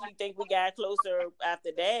 I actually think we got closer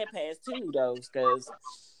after Dad passed too, though, because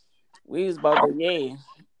we was about to,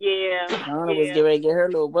 Yeah. Donna was getting ready to get her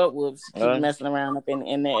little butt whoops. She was messing around up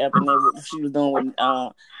in there, what she was doing when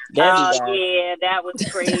Desi died. Yeah, that was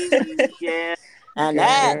crazy. Yeah. And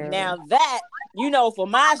that, for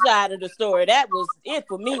my side of the story, that was it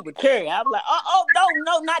for me with Carrie. I was like,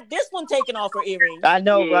 no, not this one taking off her earrings. I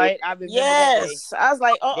know, right? I remember that day. I was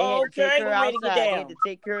like, Carrie was ready to get down. They had to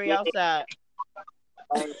take Curry outside.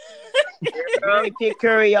 They picked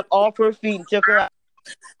Curry up off her feet and took her out.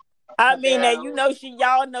 I mean, now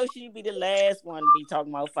y'all know she'd be the last one to be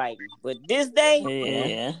talking about fighting, but this day,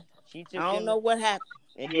 I don't know what happened.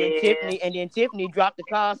 And then Tiffany dropped the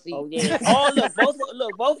car seat. Oh yeah.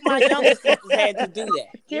 Both my younger sisters had to do that.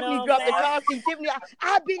 Tiffany dropped the car seat. Tiffany,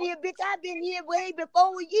 I've been here, bitch. I've been here way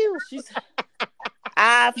before you.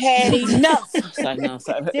 I've had enough. Tiffany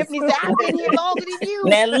said, I've been here longer than you.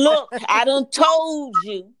 Now look, I done told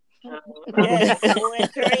you. Yes,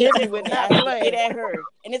 Tiffany would not get at her.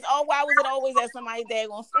 And it's why was it always at somebody's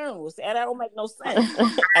daggone funeral? That don't make no sense.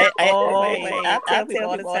 I tell people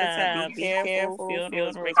all the time, be careful,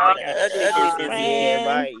 funerals bring ugliness.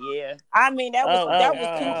 Right, yeah. I mean, that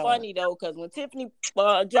was too funny though, because when Tiffany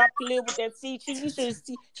dropped the lid with that seat,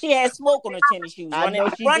 she had smoke on her tennis shoes,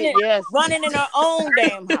 running in her own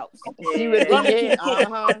damn house. She was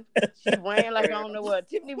She ran like I don't know what.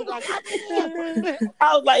 Tiffany was like,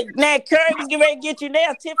 I was like, now Curry was getting ready to get you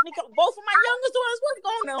now. Tiffany, both of my youngest ones, what's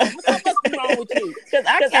going on? What's wrong with you? Because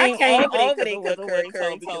I came over there because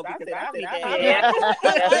Curry told me because I be there.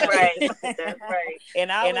 That's right.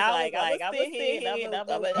 And I was sitting here and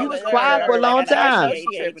you was quiet for a long time.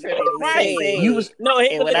 You was when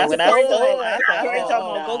I Curry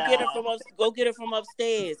talking about go get her from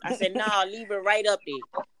upstairs. I said, nah, leave her right up there.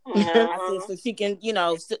 I said, so she can,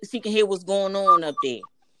 she can hear what's going on up there.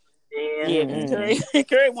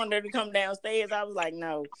 Curry wanted her to come downstairs. I was like,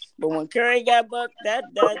 no. But when Curry got bucked, that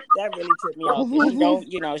really tripped me off. She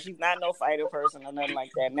don't, she's not no fighter person or nothing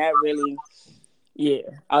like that. And that really,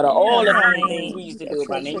 out of all the funny things we used to do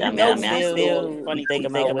about niggas, I still funny thing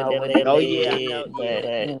about what oh yeah,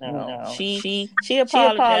 but she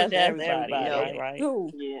apologized to everybody, right?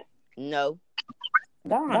 Who? Yeah. No.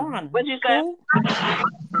 Donna. What'd you say?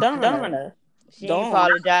 Donna. She ain't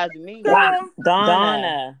apologized to me.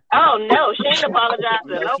 Donna. Oh no, she ain't apologized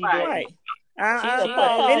to nobody. Right. If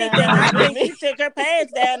anything, I think she took her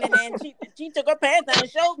pants down and then she took her pants down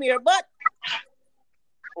and showed me her butt.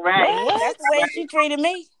 Right. That's the way she treated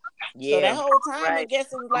me. Yeah. So that whole time, I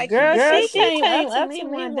guess it was like, girl, she came up to me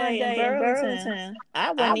one day in Burlington.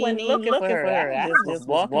 I wasn't even looking for her. I was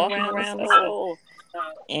walking around the store.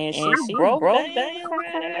 And she broke down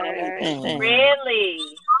crying and everything. Really?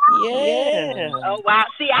 Yeah. Oh wow.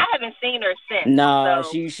 See, I haven't seen her since. No,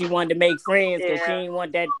 so. she wanted to make friends because she didn't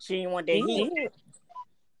want that heat.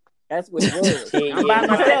 That's what it was. I'm by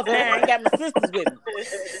myself now. I ain't got my sisters with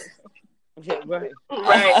me.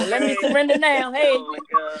 Right. Let me surrender now. Hey. Oh my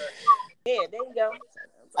God. Yeah, there you go.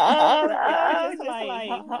 I was like,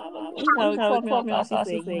 called me off. She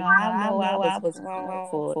said, I know I was wrong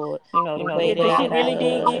for the way that she really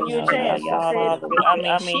did give you a chance.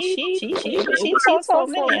 I mean, she talked for a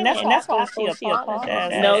minute, and that's why she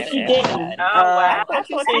apologized. No, she didn't. Wow. I thought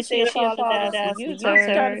you said she apologized to you.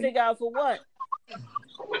 Trying to figure out for what?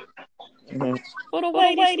 For the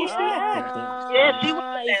way that she acted.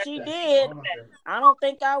 Yeah, she did. I don't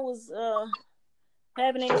think I was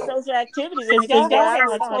having any social activities.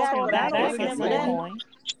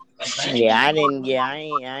 Yeah, I didn't. Yeah, I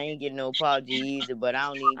ain't getting no apology either. But I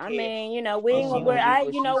don't even care. I mean, we ain't gonna. I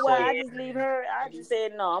just leave her. I just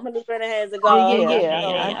said no. I'm gonna leave her in the hands of God.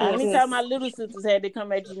 Anytime my little sisters had to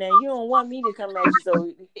come at you, now you don't want me to come at you.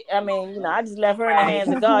 So I mean, I just left her in the hands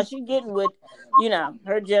of God. She getting with,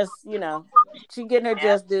 her just, she getting her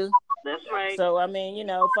just due. That's right. So I mean,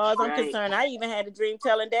 as far as I'm concerned, I even had a dream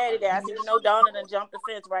telling Daddy that. I said, Donna done jumped the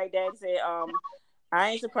fence, right? Daddy said,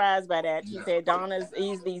 I ain't surprised by that. She said Donna's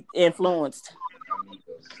easily influenced.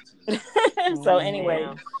 So anyway,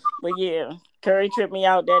 but yeah, Curry tripped me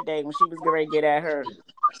out that day when she was ready to get at her.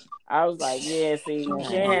 I was like, yeah, see,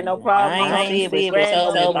 she ain't had no problem. I ain't see it, but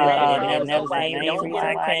tell me about it. Don't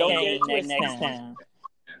get it next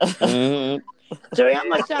time. So how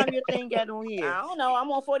much time your thing got on here? I don't know. I'm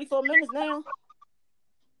on 44 minutes now.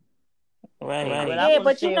 Right. Yeah,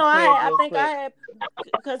 but I think I had,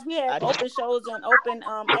 because we had open shows and open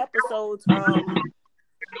episodes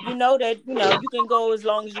you know that you can go as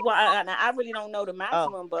long as you want. I really don't know the Oh,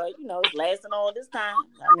 maximum, but it's lasting all this time.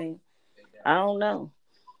 I mean, I don't know,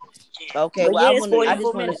 okay. but Well, yeah, it's I 44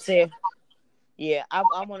 just want to minutes. say, yeah, I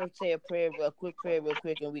want to say a prayer, a quick prayer, real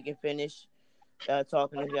quick, and we can finish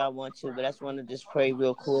talking if y'all want to. But I just want to just pray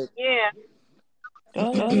real quick. Yeah.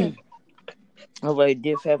 Go ahead. All right,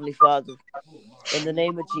 dear Heavenly Father, in the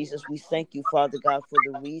name of Jesus, we thank you, Father God, for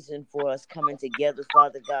the reason for us coming together,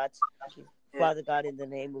 Father God. Father God, in the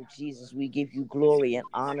name of Jesus, we give you glory and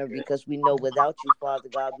honor because we know without you, Father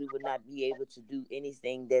God, we would not be able to do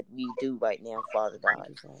anything that we do right now, Father God.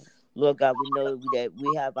 Lord God, we know that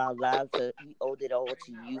we have our lives, we owe it all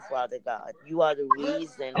to you, Father God. You are the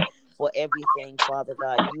reason for everything, Father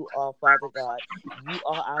God. You are, Father God. You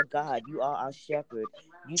are our God. You are our shepherd.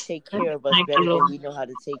 You take care of us Thank you, better than Lord. we know how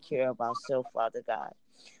to take care of ourselves, Father God.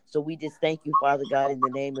 So we just thank you, Father God, in the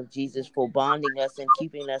name of Jesus, for bonding us and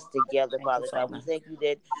keeping us together, Thank you, Father God. We Father. thank you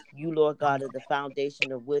that you, Lord God, are the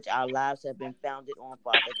foundation of which our lives have been founded on,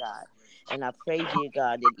 Father God. And I pray, dear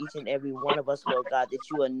God, that each and every one of us, Lord God, that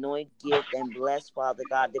you anoint, gift, and bless, Father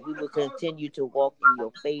God, that we will continue to walk in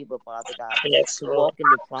your favor, Father God, Yes, to Lord. walk in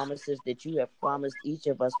the promises that you have promised each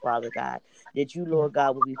of us, Father God, that you, Lord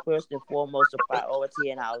God, will be first and foremost a priority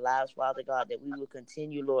in our lives, Father God, that we will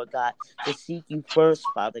continue, Lord God, to seek you first,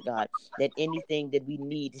 Father God, that anything that we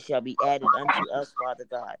need shall be added unto us, Father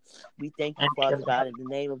God. We thank you, Thank you, Father Lord. God, in the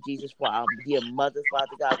name of Jesus, for our dear mother,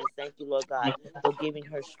 Father God. We thank you, Lord God, for giving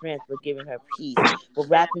her strength, for giving her peace, for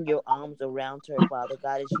wrapping your arms around her, Father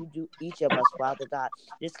God, as you do each of us, Father God.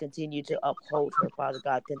 Just continue to uphold her, Father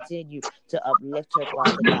God. Continue to uplift her,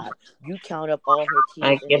 Father God. You count up all her tears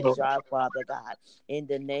Thank in you, a Lord. jar, Father God. In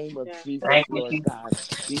the name of Yeah. Jesus, Thank you, Lord Jesus. God.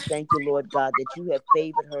 We thank you, Lord God, that you have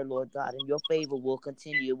favored her, Lord God, and your favor will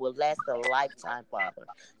continue. It will last a lifetime, Father.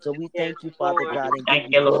 So we Yes, thank you, Father Lord. God, and give Thank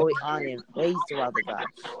you you, Lord. glory, honor, and praise, Father God,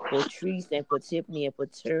 for Treese and for Tiffany and for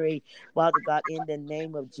Terry, Father God, in the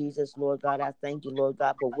name of Jesus, Lord God. I thank you, Lord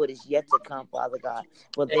God, for what is yet to come, Father God.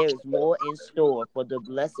 For there is more in store for the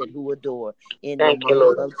blessed who adore. In the Thank you, name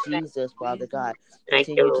Lord. of Jesus, Father God, Thank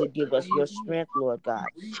you, continue to Lord. give us your strength, Lord God,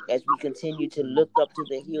 as we continue to look up to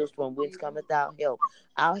the hills from whence cometh our help.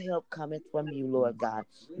 Our help cometh from you, Lord God.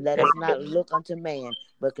 Let us Thank you. not look unto man,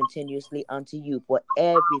 but continuously unto you for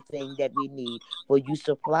everything that we need. For you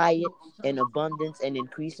supply it in abundance and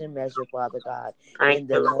increasing measure, Father God. Thank In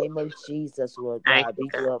you, the Lord. name of Jesus, Lord Thank God, you, we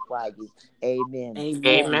God. glorify you. Amen.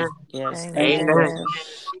 Amen. Amen. Yes, thank you, Amen. Lord. Amen.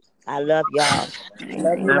 I love y'all.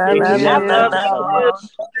 Love you, Love I you Tiffany. love too. I Love love you you. you so too. much.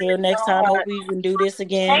 Till next time, hope we can do this Thank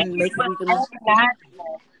again. you Make it for we can. organizing.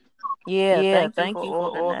 Yeah, Yeah, thank you thank for you for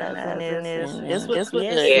organizing organizing this, this, and this and was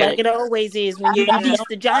yes, good. Yeah. like it always is when you Yeah. release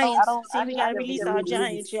the giants. See, we gotta Yeah, we release can our release.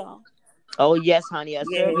 giants, y'all. Oh, yes, honey. A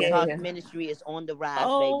service Yeah. heart ministry is on the rise, baby.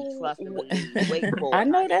 Oh, Trust and believe. Wait for I it,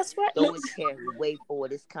 know honey. that's right. Though it tarry, wait for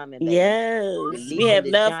it. It's coming, baby. Yes, we Releasing have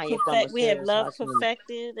the love giant from a perfect. We have service love heart ministry.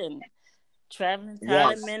 perfected and traveling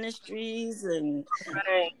talent Yes. ministries and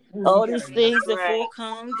Right. all these things that Right. full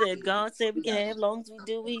come that God said we can have, long as we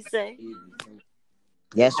do what He say.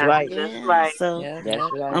 That's right. That's Yeah, right. so Yep,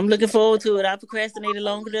 That's yep, right. I'm looking forward to it. I procrastinated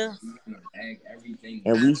long enough.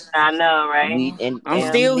 And I know, right? we yep. and I'm and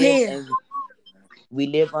Yeah. we still live here. and we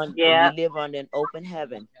live on Yeah. an open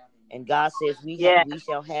heaven, and God says Yeah. we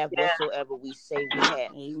shall have Yeah. whatsoever we say we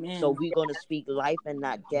have. So Amen. we're going to speak life and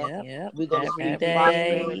not death. Yep. We're going to Every speak day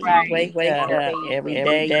prosperity you Right. wake and up. favor Every Every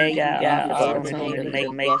day day you you got got an every opportunity day to to opportunity make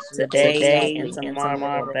to make. make That's today today exactly. and and tomorrow a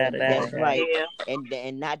tomorrow a better better That's day. day. right. Yeah.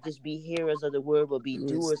 And not just be hearers of the word, but be Yes,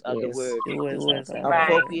 doers of the yes. word. Doers of Doers the of the Right. word. word.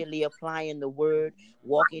 Appropriately applying the word,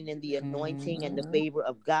 walking in the anointing and the Hmm. favor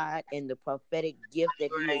of God and the prophetic gift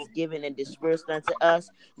that He Right. has given and dispersed unto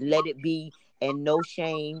us. Let it be, and no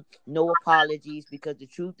shame, no apologies, because the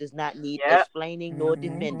truth does not need Yep. explaining nor Hmm.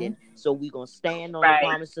 defending. So we're going to stand on the Right.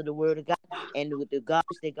 promise of the word of God, and with the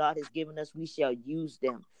garbage that God has given us, we shall use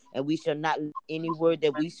them. And we shall not let any word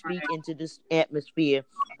that we That's speak right. into this atmosphere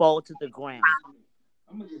fall to the ground,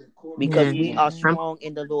 because we Mm-hmm. are Hmm. strong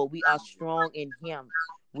in the Lord. We are strong in Him.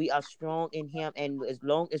 We are strong in Him. And as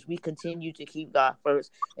long as we continue to keep God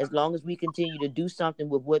first, as long as we continue to do something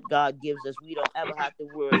with what God gives us, we don't ever have to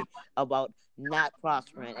worry about not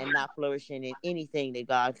prospering and not flourishing in anything that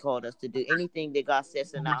God called us to do, anything that God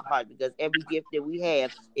sets in our heart, because every gift that we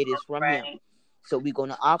have, it is from Him. Right. So we're going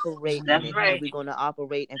to operate in That's it, and right. we're going to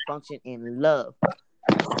operate and function in love.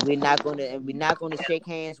 We're not going to shake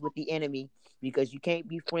hands with the enemy, because you can't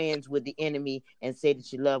be friends with the enemy and say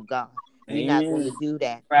that you love God. We're not going to Amen. do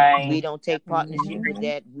that. Right. We don't take partnership with Hmm.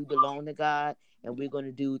 that. We belong to God, and we're going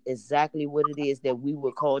to do exactly what it is that we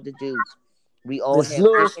were called to do. We all This have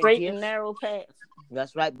little different straight and gifts. narrow path.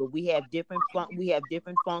 That's right, but we have different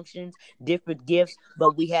functions, different gifts,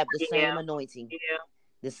 but we have the same Yeah. anointing. Yeah.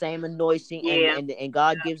 The same anointing, Yeah. and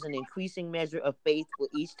God gives an increasing measure of faith for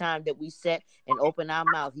each time that we set and open our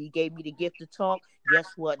mouth. He gave me the gift to talk.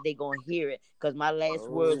 Guess what? They're gonna hear it, because my last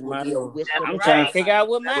words will My be a Lord. whisper That's I'm to trying to right. God. figure out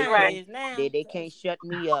what That's They mine right. is now. they can't shut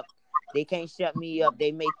me up. They can't shut me up.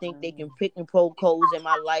 They may think they can pick and poke holes in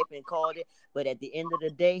my life and call it, but at the end of the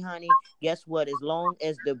day, honey, guess what? As long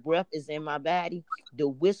as the breath is in my body, the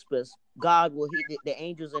whispers, God will hear. The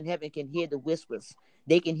angels in heaven can hear the whispers.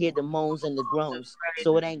 They can hear the moans and the groans. Right.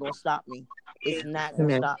 So it ain't gonna stop me. It's Yeah. not gonna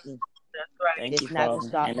Amen. stop me. That's right. Thank you, It's not gonna Father.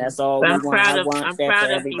 stop And me. that's all But we want. I want I'm that for proud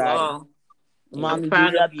of you everybody. all. Mommy, we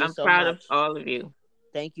love you I'm so proud of much. all of you.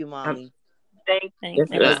 Thank you, I'm, Mommy. Thank Thank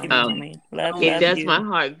it's, you, um, mommy. Love you. it does you. my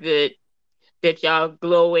heart good that y'all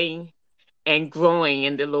glowing and growing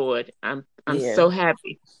in the Lord. I'm Yeah. so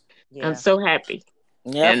happy. I'm Yeah. so happy.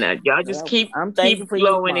 Yep. And y'all just Yep. keep I'm thankful for you,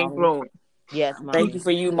 glowing and Mommy. growing. Yes, I'm thankful Mommy.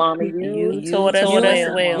 for you, Mommy. You taught us you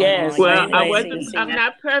well, yes. Mama. Well, You I raised wasn't. us. I'm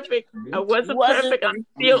not perfect. I You wasn't wasn't. perfect.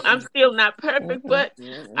 I'm still not perfect, but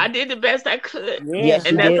Mm-mm. I did the best I could, Yeah. Yes,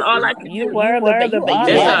 and you that's did. all I can You do. were the best. You are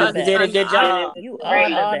That's Yeah, all. the but you did a best. good I, job. You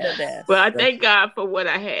Great. are the best. well, I thank God for what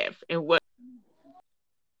I have and what